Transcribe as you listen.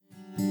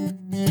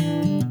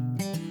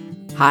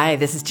Hi,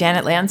 this is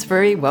Janet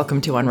Lansbury. Welcome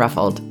to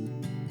Unruffled.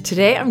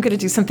 Today I'm going to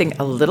do something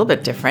a little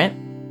bit different.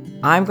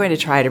 I'm going to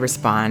try to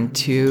respond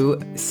to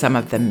some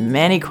of the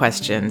many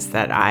questions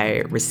that I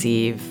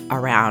receive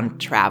around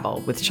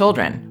travel with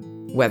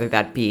children, whether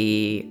that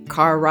be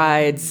car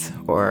rides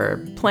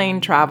or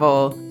plane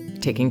travel,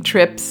 taking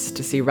trips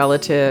to see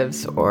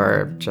relatives,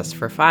 or just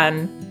for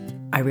fun.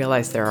 I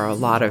realize there are a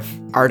lot of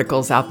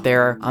articles out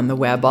there on the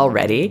web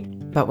already,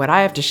 but what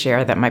I have to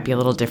share that might be a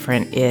little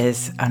different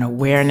is an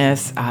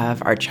awareness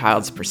of our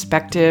child's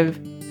perspective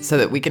so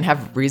that we can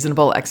have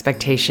reasonable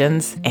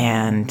expectations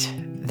and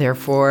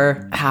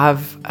therefore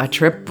have a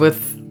trip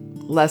with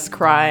less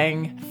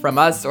crying from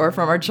us or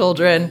from our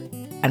children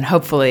and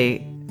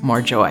hopefully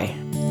more joy.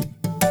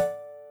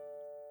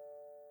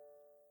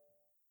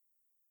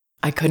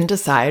 I couldn't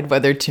decide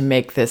whether to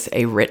make this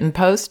a written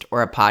post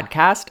or a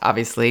podcast.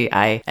 Obviously,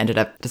 I ended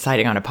up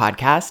deciding on a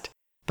podcast.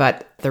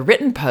 But the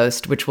written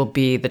post, which will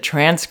be the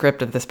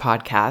transcript of this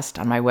podcast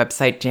on my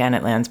website,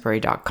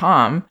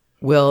 janetlansbury.com,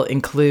 will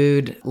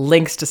include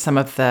links to some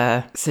of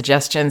the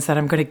suggestions that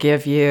I'm going to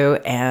give you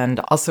and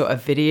also a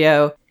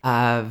video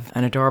of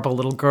an adorable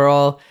little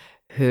girl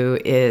who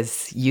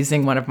is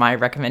using one of my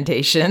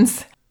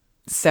recommendations.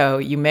 So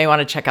you may want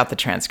to check out the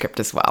transcript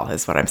as well,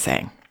 is what I'm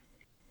saying.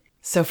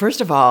 So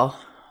first of all,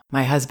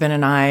 my husband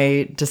and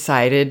I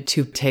decided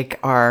to take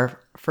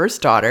our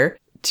first daughter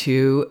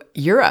to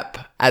Europe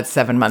at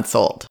 7 months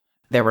old.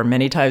 There were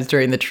many times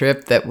during the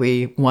trip that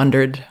we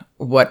wondered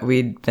what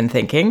we'd been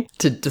thinking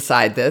to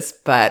decide this,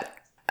 but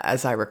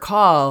as I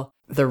recall,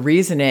 the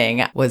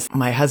reasoning was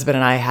my husband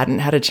and I hadn't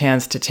had a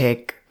chance to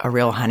take a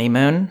real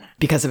honeymoon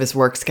because of his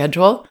work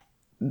schedule.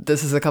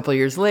 This is a couple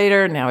years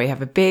later, now we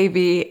have a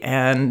baby,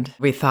 and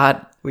we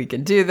thought we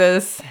could do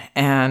this,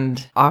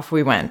 and off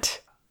we went.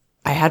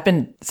 I had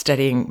been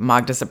studying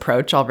Magda's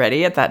approach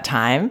already at that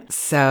time,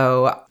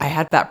 so I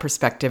had that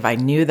perspective. I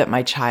knew that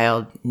my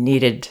child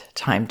needed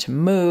time to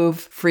move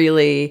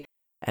freely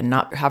and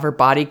not have her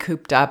body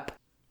cooped up.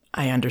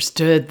 I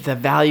understood the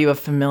value of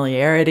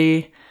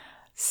familiarity,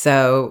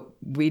 so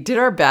we did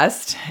our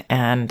best,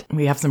 and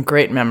we have some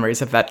great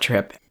memories of that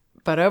trip.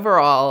 But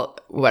overall,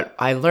 what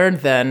I learned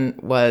then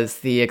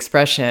was the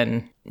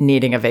expression,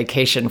 needing a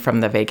vacation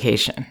from the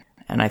vacation.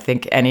 And I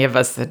think any of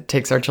us that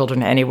takes our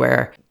children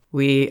anywhere,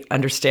 we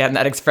understand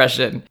that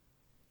expression.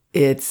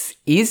 It's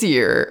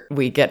easier.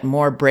 We get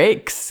more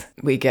breaks.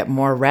 We get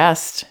more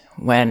rest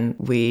when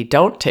we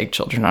don't take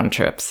children on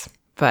trips.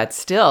 But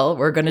still,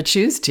 we're going to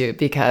choose to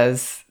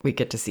because we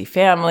get to see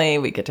family,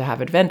 we get to have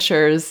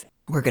adventures,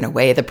 we're going to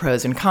weigh the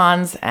pros and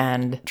cons,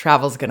 and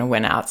travel's going to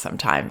win out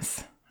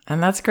sometimes.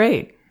 And that's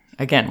great.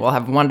 Again, we'll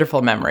have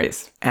wonderful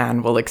memories,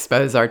 and we'll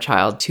expose our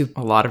child to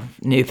a lot of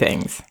new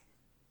things.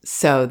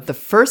 So the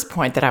first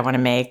point that I want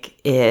to make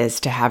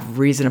is to have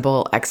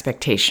reasonable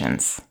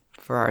expectations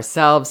for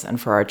ourselves and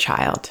for our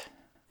child.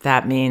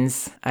 That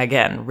means,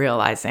 again,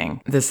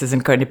 realizing this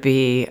isn't going to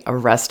be a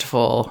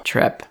restful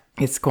trip.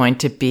 It's going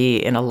to be,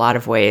 in a lot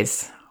of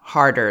ways,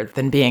 harder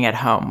than being at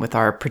home with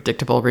our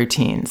predictable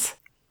routines.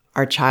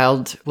 Our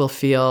child will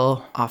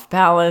feel off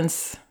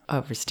balance,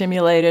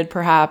 overstimulated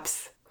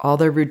perhaps, all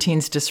their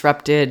routines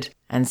disrupted,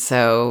 and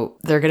so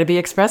they're going to be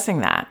expressing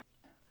that.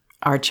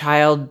 Our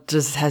child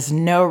just has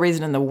no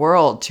reason in the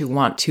world to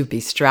want to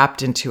be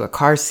strapped into a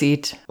car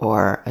seat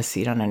or a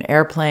seat on an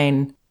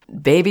airplane.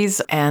 Babies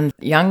and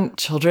young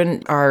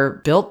children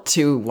are built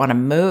to want to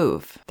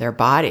move their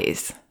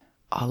bodies.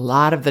 A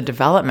lot of the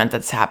development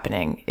that's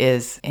happening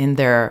is in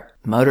their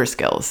motor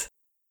skills.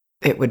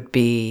 It would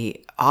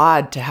be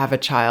odd to have a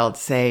child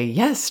say,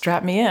 "Yes,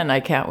 strap me in. I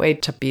can't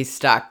wait to be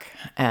stuck,"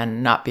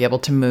 and not be able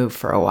to move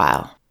for a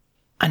while.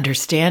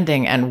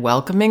 Understanding and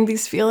welcoming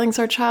these feelings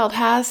our child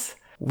has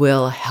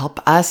will help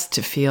us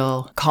to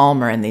feel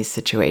calmer in these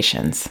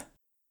situations.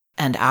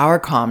 And our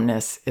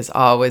calmness is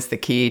always the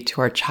key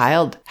to our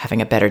child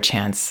having a better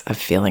chance of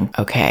feeling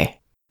okay.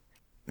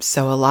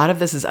 So a lot of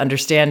this is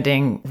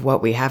understanding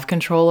what we have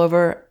control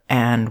over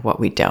and what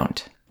we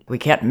don't. We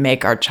can't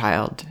make our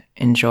child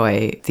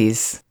enjoy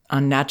these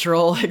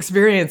unnatural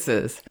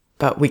experiences,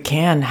 but we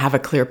can have a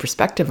clear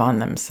perspective on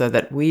them so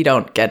that we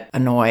don't get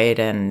annoyed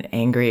and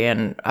angry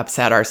and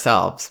upset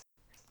ourselves.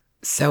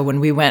 So when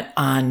we went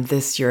on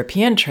this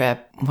European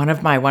trip, one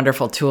of my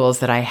wonderful tools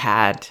that I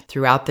had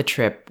throughout the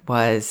trip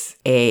was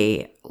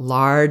a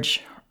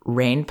large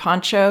rain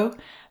poncho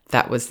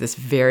that was this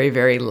very,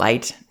 very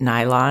light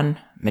nylon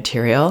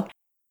material.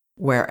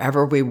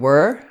 Wherever we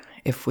were,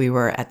 if we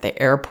were at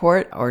the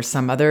airport or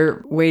some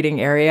other waiting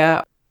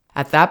area,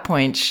 at that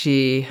point,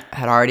 she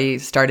had already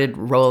started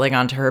rolling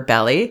onto her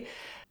belly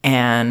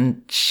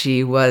and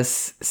she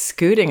was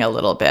scooting a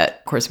little bit.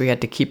 Of course, we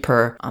had to keep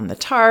her on the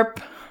tarp.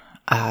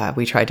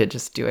 We tried to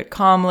just do it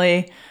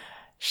calmly.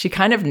 She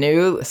kind of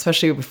knew,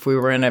 especially if we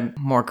were in a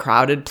more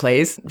crowded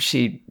place,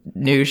 she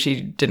knew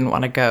she didn't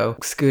want to go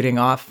scooting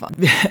off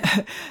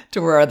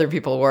to where other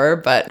people were,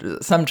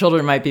 but some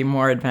children might be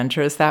more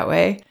adventurous that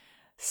way.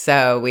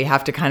 So we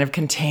have to kind of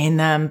contain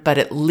them, but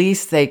at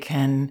least they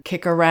can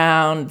kick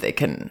around, they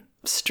can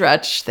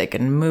stretch, they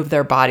can move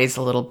their bodies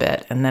a little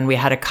bit. And then we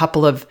had a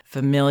couple of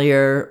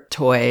familiar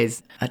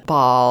toys, a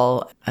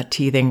ball, a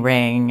teething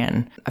ring,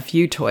 and a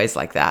few toys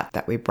like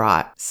that we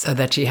brought so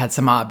that she had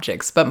some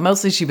objects. But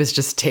mostly she was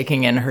just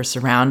taking in her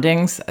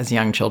surroundings as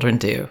young children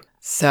do.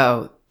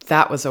 So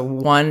that was a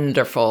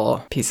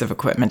wonderful piece of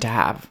equipment to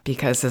have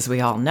because, as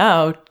we all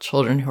know,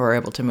 children who are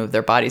able to move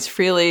their bodies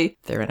freely,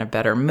 they're in a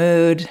better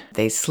mood,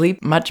 they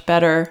sleep much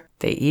better,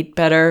 they eat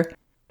better,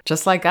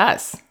 just like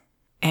us.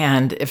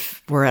 And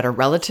if we're at a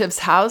relative's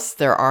house,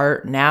 there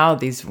are now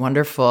these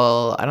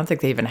wonderful, I don't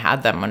think they even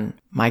had them when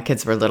my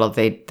kids were little.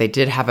 They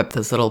did have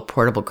those little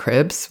portable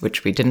cribs,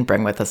 which we didn't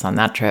bring with us on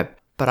that trip.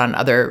 But on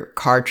other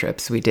car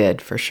trips, we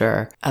did for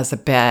sure, as a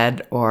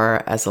bed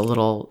or as a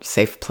little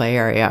safe play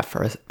area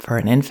for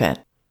an infant.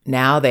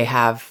 Now they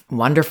have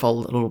wonderful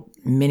little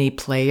mini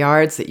play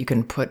yards that you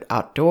can put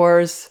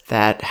outdoors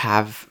that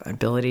have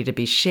ability to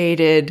be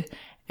shaded.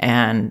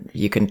 And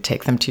you can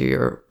take them to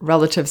your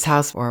relative's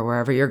house or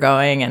wherever you're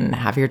going and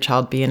have your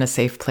child be in a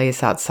safe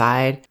place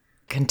outside,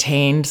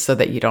 contained so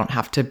that you don't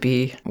have to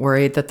be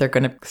worried that they're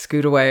going to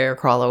scoot away or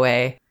crawl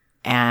away.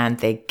 And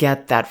they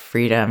get that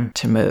freedom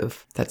to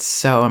move. That's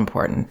so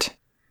important.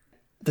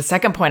 The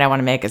second point I want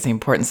to make is the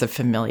importance of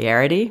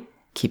familiarity,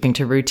 keeping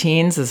to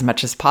routines as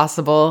much as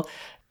possible,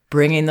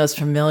 bringing those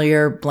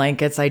familiar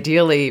blankets,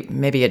 ideally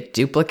maybe a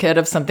duplicate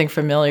of something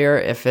familiar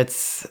if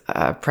it's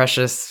a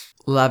precious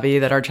lovey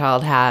that our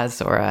child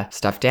has or a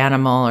stuffed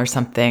animal or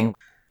something.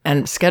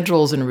 And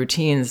schedules and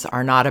routines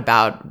are not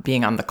about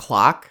being on the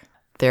clock.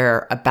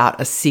 They're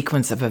about a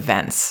sequence of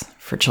events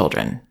for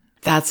children.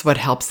 That's what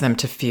helps them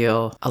to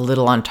feel a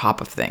little on top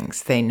of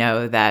things. They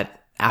know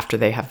that after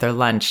they have their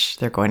lunch,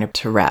 they're going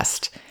to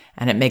rest.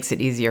 And it makes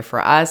it easier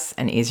for us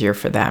and easier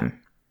for them.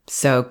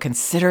 So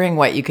considering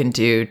what you can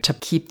do to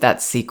keep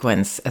that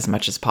sequence as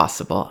much as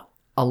possible,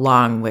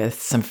 along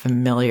with some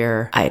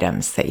familiar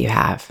items that you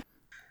have.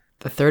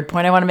 The third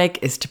point I want to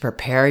make is to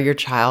prepare your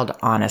child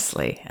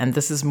honestly. And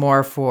this is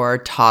more for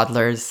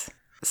toddlers.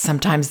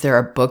 Sometimes there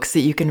are books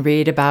that you can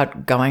read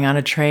about going on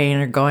a train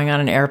or going on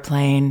an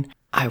airplane.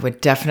 I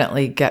would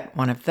definitely get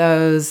one of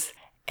those.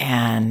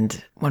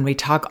 And when we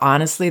talk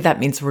honestly, that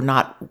means we're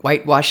not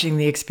whitewashing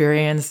the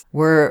experience.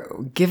 We're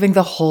giving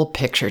the whole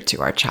picture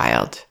to our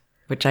child,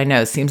 which I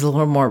know seems a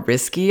little more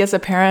risky as a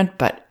parent,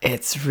 but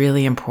it's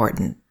really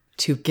important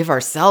to give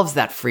ourselves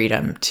that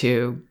freedom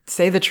to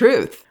say the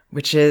truth,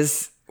 which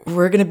is,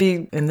 we're going to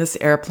be in this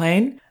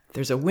airplane.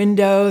 There's a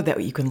window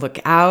that you can look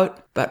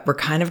out, but we're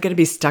kind of going to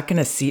be stuck in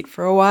a seat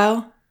for a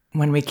while.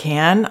 When we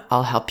can,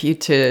 I'll help you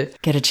to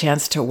get a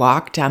chance to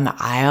walk down the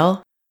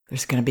aisle.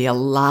 There's going to be a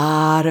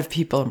lot of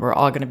people, and we're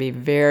all going to be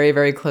very,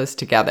 very close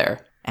together.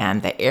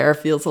 And the air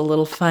feels a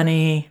little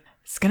funny.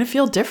 It's going to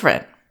feel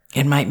different.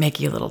 It might make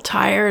you a little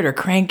tired or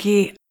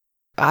cranky.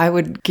 I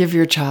would give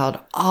your child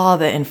all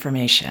the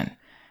information.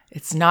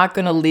 It's not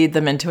going to lead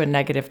them into a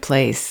negative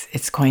place.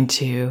 It's going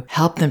to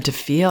help them to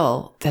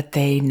feel that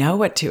they know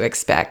what to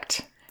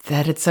expect,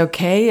 that it's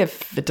okay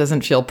if it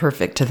doesn't feel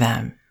perfect to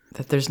them,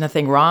 that there's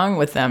nothing wrong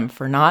with them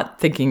for not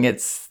thinking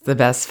it's the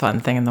best fun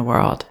thing in the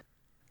world.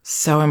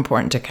 So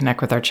important to connect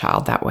with our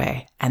child that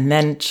way. And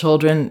then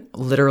children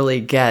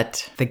literally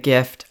get the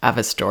gift of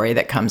a story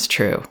that comes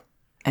true.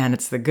 And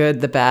it's the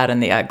good, the bad,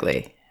 and the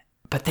ugly.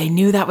 But they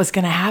knew that was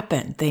going to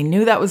happen. They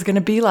knew that was going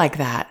to be like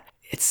that.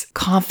 It's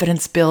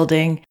confidence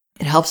building.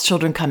 It helps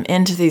children come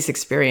into these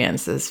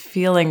experiences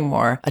feeling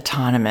more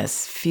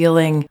autonomous,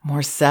 feeling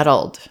more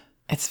settled.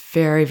 It's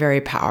very,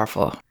 very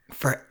powerful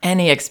for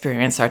any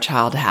experience our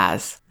child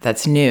has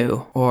that's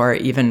new or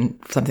even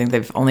something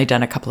they've only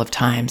done a couple of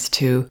times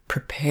to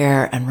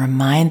prepare and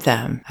remind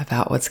them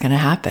about what's going to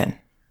happen.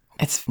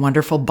 It's a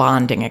wonderful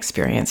bonding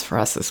experience for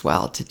us as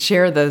well to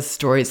share those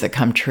stories that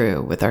come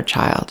true with our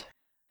child.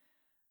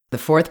 The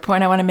fourth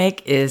point I want to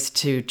make is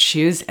to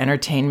choose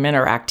entertainment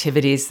or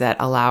activities that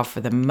allow for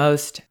the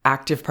most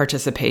active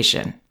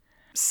participation.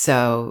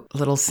 So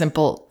little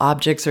simple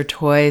objects or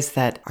toys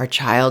that our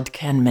child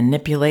can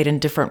manipulate in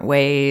different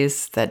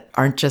ways that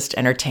aren't just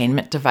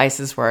entertainment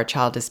devices where our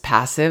child is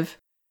passive.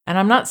 And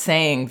I'm not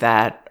saying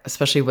that,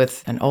 especially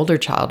with an older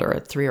child or a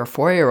 3 or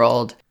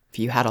 4-year-old, if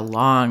you had a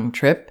long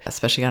trip,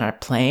 especially on a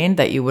plane,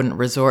 that you wouldn't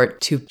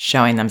resort to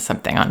showing them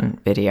something on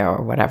video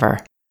or whatever.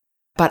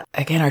 But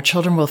again, our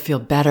children will feel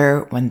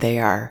better when they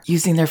are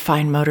using their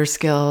fine motor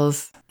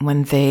skills,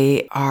 when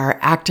they are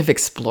active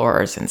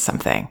explorers in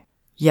something.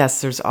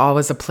 Yes, there's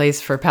always a place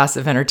for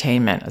passive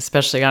entertainment,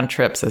 especially on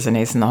trips as an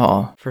ace in the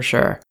hole, for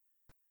sure.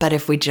 But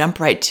if we jump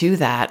right to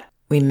that,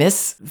 we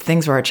miss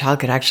things where our child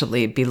could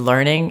actually be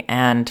learning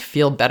and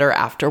feel better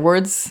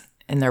afterwards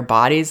in their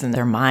bodies and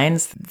their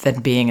minds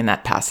than being in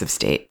that passive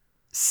state.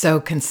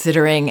 So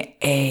considering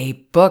a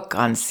book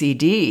on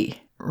CD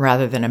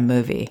rather than a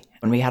movie.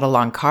 When we had a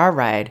long car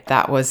ride,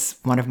 that was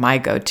one of my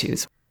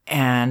go-tos.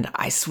 And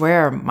I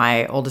swear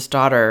my oldest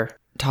daughter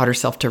taught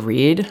herself to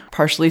read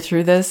partially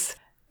through this.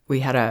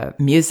 We had a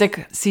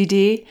music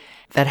CD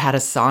that had a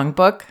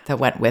songbook that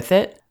went with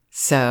it.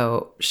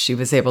 So she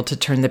was able to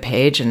turn the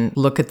page and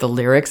look at the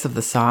lyrics of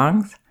the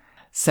songs.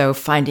 So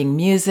finding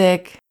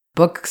music,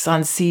 books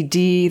on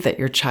CD that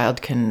your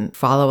child can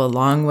follow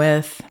along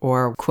with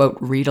or, quote,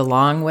 read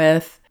along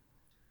with.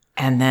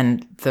 And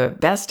then the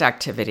best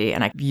activity,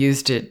 and I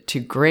used it to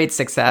great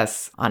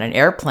success on an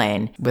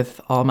airplane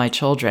with all my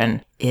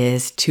children,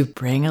 is to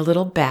bring a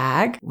little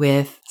bag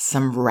with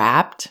some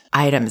wrapped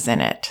items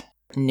in it.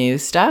 New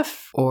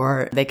stuff,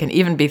 or they can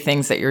even be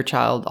things that your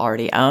child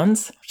already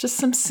owns. Just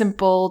some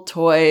simple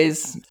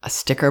toys, a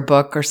sticker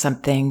book or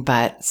something,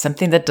 but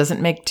something that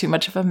doesn't make too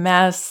much of a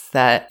mess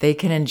that they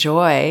can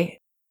enjoy.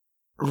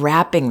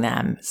 Wrapping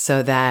them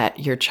so that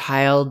your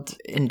child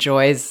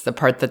enjoys the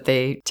part that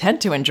they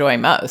tend to enjoy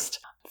most,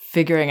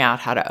 figuring out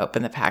how to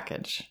open the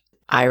package.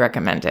 I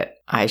recommend it.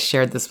 I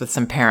shared this with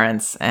some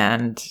parents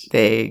and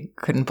they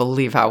couldn't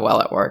believe how well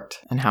it worked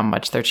and how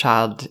much their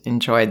child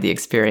enjoyed the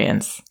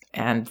experience.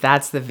 And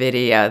that's the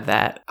video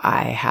that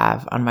I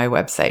have on my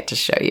website to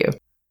show you.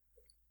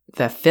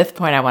 The fifth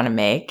point I want to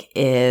make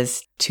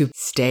is to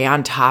stay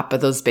on top of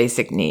those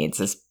basic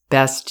needs as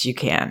best you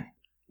can.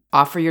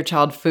 Offer your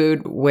child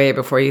food way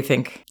before you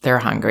think they're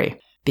hungry,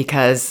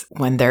 because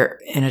when they're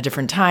in a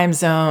different time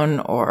zone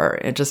or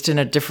just in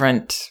a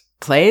different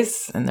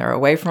place and they're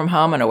away from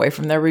home and away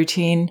from their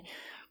routine,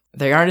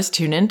 they aren't as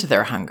tuned into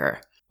their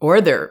hunger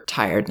or their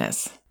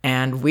tiredness.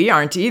 And we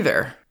aren't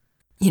either.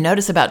 You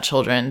notice about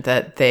children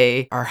that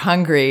they are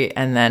hungry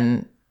and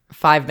then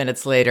 5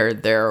 minutes later,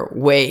 they're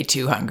way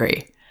too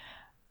hungry.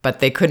 But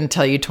they couldn't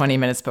tell you 20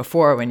 minutes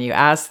before when you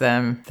asked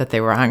them that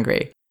they were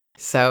hungry.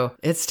 So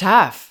it's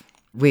tough.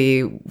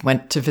 We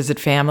went to visit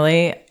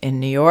family in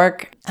New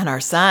York, and our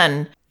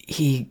son,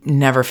 he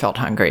never felt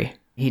hungry.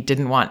 He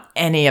didn't want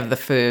any of the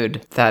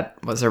food that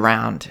was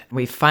around.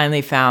 We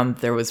finally found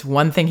there was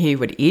one thing he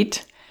would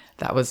eat,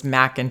 that was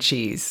mac and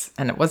cheese.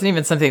 And it wasn't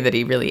even something that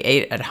he really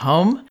ate at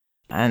home.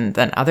 And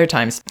then other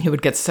times he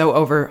would get so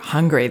over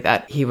hungry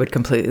that he would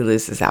completely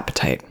lose his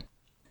appetite.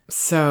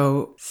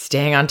 So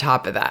staying on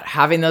top of that,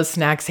 having those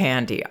snacks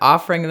handy,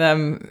 offering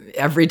them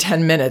every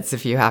 10 minutes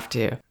if you have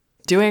to.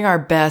 Doing our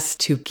best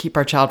to keep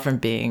our child from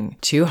being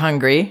too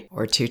hungry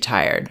or too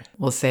tired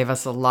will save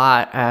us a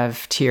lot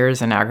of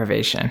tears and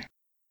aggravation.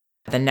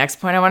 The next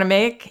point I want to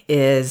make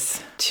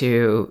is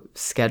to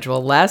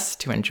schedule less,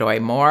 to enjoy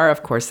more.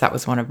 Of course, that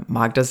was one of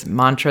Magda's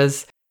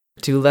mantras,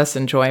 do less,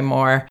 enjoy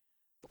more.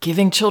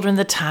 Giving children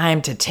the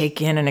time to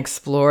take in and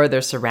explore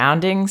their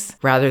surroundings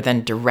rather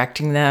than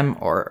directing them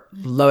or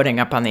loading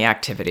up on the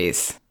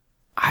activities.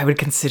 I would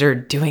consider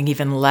doing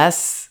even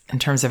less in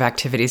terms of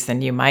activities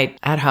than you might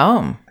at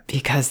home,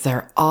 because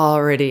they're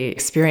already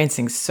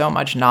experiencing so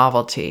much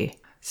novelty,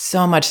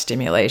 so much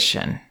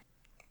stimulation.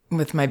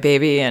 With my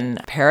baby in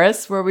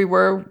Paris, where we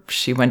were,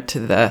 she went to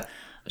the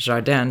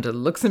Jardin de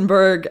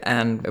Luxembourg,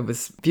 and it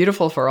was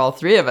beautiful for all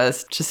three of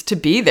us just to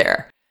be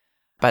there.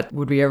 But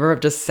would we ever have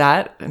just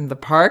sat in the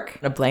park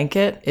in a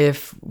blanket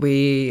if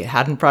we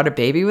hadn't brought a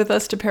baby with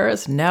us to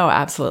Paris? No,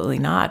 absolutely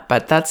not.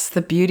 But that's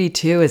the beauty,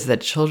 too, is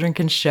that children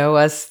can show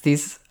us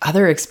these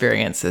other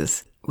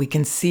experiences. We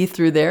can see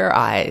through their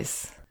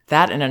eyes.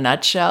 That, in a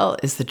nutshell,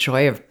 is the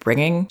joy of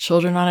bringing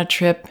children on a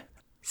trip,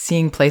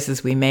 seeing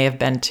places we may have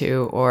been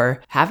to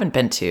or haven't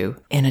been to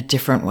in a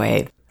different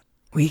way.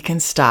 We can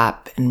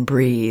stop and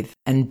breathe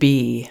and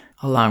be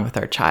along with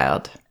our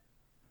child.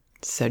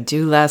 So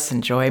do less,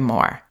 enjoy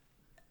more.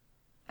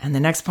 And the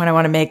next point I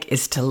want to make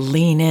is to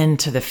lean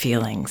into the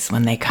feelings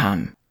when they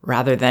come,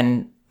 rather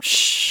than,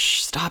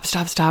 shh,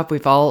 stop.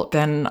 We've all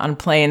been on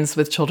planes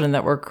with children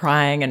that were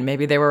crying, and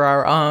maybe they were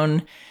our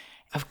own.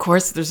 Of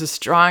course, there's a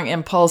strong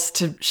impulse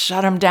to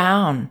shut them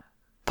down.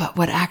 But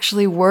what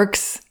actually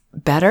works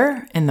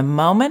better in the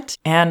moment,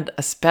 and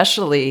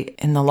especially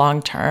in the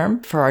long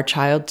term for our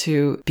child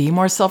to be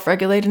more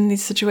self-regulated in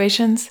these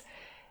situations,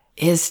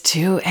 is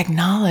to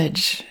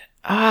acknowledge,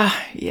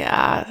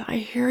 yeah, I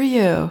hear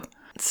you.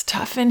 It's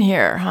tough in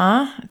here,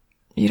 huh?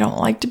 You don't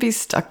like to be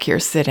stuck here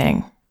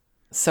sitting.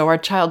 So our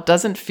child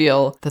doesn't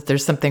feel that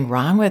there's something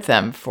wrong with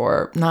them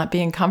for not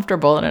being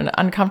comfortable in an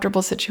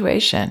uncomfortable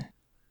situation.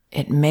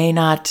 It may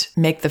not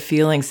make the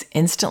feelings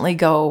instantly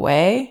go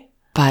away,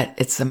 but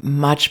it's a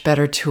much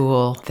better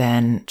tool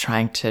than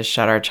trying to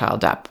shut our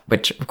child up,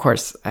 which, of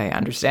course, I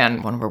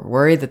understand when we're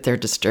worried that they're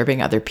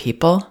disturbing other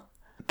people.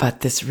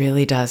 But this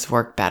really does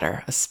work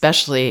better,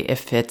 especially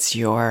if it's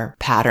your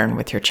pattern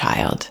with your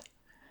child.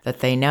 That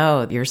they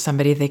know you're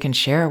somebody they can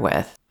share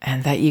with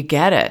and that you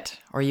get it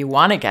or you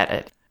want to get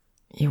it.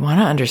 You want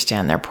to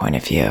understand their point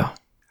of view.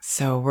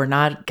 So we're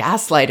not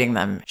gaslighting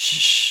them.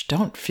 Shh,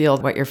 don't feel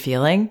what you're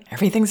feeling.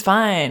 Everything's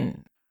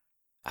fine.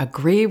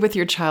 Agree with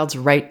your child's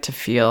right to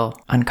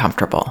feel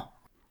uncomfortable.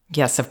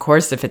 Yes, of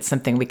course, if it's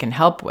something we can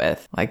help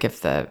with, like if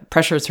the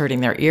pressure is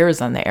hurting their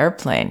ears on the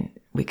airplane,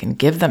 we can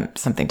give them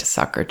something to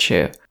suck or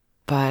chew.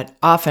 But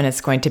often it's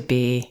going to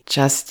be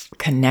just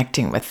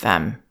connecting with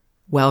them,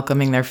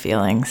 welcoming their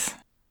feelings.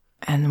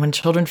 And when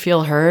children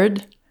feel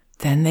heard,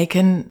 then they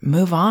can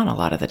move on a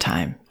lot of the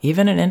time,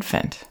 even an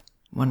infant.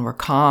 When we're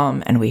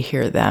calm and we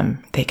hear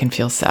them, they can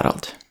feel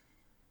settled.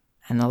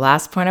 And the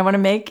last point I want to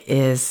make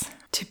is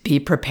to be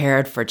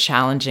prepared for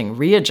challenging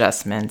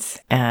readjustments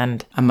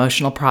and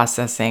emotional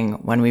processing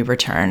when we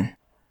return.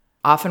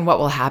 Often what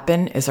will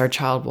happen is our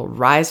child will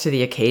rise to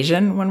the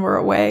occasion when we're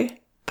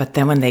away, but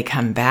then when they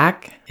come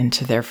back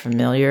into their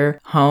familiar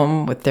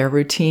home with their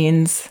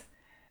routines,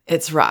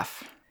 it's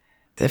rough.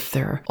 If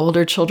they're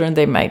older children,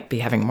 they might be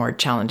having more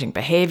challenging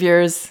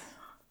behaviors.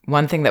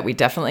 One thing that we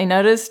definitely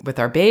noticed with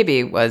our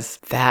baby was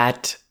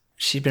that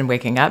she'd been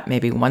waking up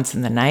maybe once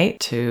in the night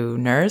to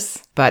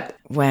nurse. But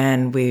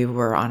when we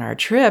were on our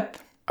trip,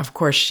 of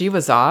course, she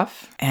was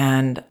off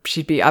and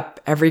she'd be up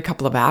every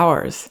couple of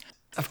hours.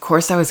 Of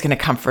course, I was going to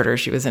comfort her.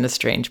 She was in a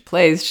strange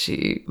place.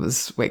 She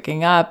was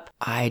waking up.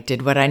 I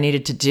did what I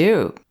needed to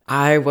do.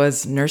 I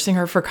was nursing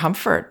her for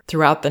comfort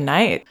throughout the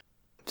night.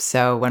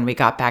 So when we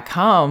got back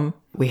home,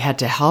 we had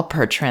to help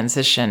her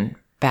transition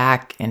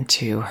back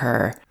into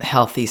her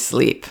healthy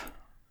sleep,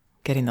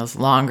 getting those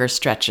longer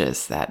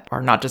stretches that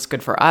are not just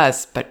good for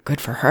us, but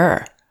good for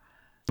her.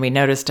 We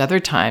noticed other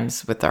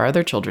times with our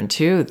other children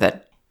too,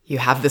 that you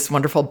have this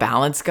wonderful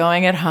balance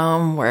going at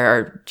home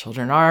where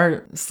children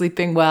are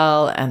sleeping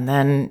well, and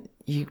then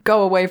you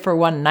go away for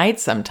one night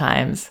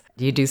sometimes.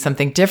 You do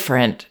something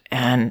different,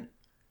 and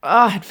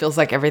it feels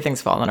like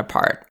everything's fallen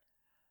apart.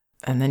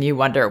 And then you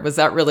wonder, was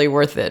that really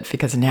worth it?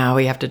 Because now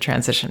we have to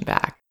transition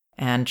back.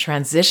 And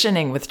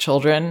transitioning with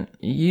children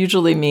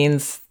usually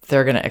means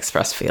they're going to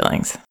express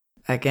feelings.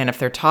 Again, if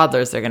they're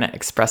toddlers, they're going to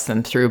express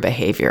them through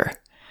behavior.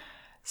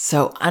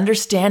 So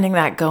understanding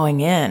that going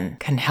in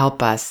can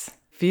help us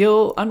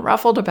feel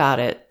unruffled about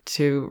it,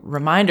 to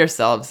remind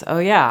ourselves, oh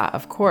yeah,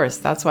 of course,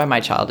 that's why my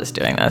child is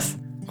doing this.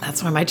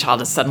 That's why my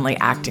child is suddenly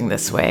acting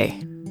this way.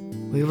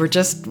 We were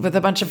just with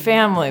a bunch of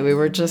family. We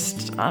were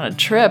just on a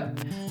trip.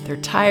 They're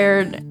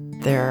tired,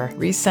 they're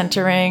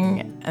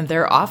recentering, and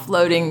they're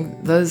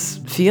offloading those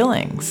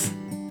feelings.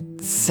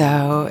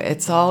 So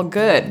it's all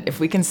good. If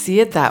we can see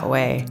it that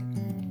way,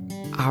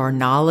 our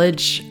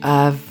knowledge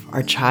of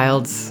our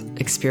child's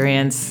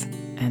experience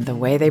and the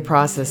way they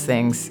process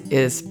things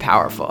is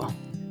powerful,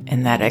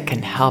 in that it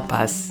can help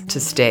us to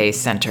stay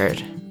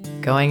centered.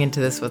 Going into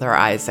this with our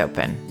eyes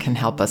open can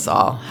help us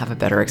all have a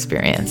better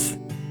experience.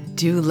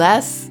 Do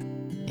less,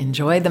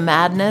 enjoy the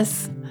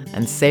madness,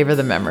 and savor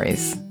the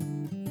memories.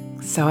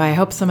 So I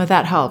hope some of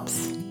that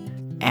helps.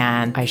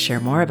 And I share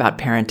more about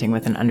parenting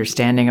with an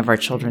understanding of our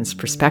children's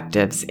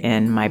perspectives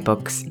in my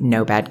books,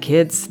 No Bad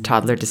Kids,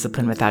 Toddler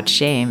Discipline Without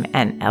Shame,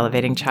 and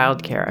Elevating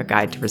Childcare, A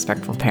Guide to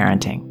Respectful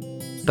Parenting.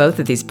 Both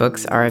of these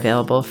books are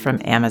available from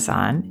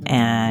Amazon,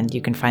 and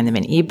you can find them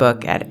in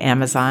ebook at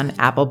Amazon,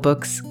 Apple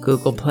Books,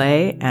 Google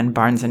Play, and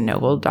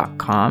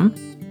barnesandnoble.com.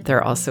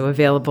 They're also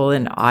available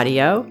in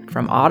audio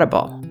from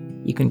Audible.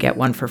 You can get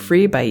one for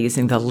free by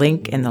using the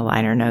link in the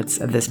liner notes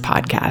of this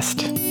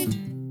podcast.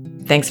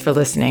 Thanks for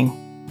listening.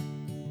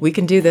 We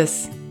can do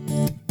this.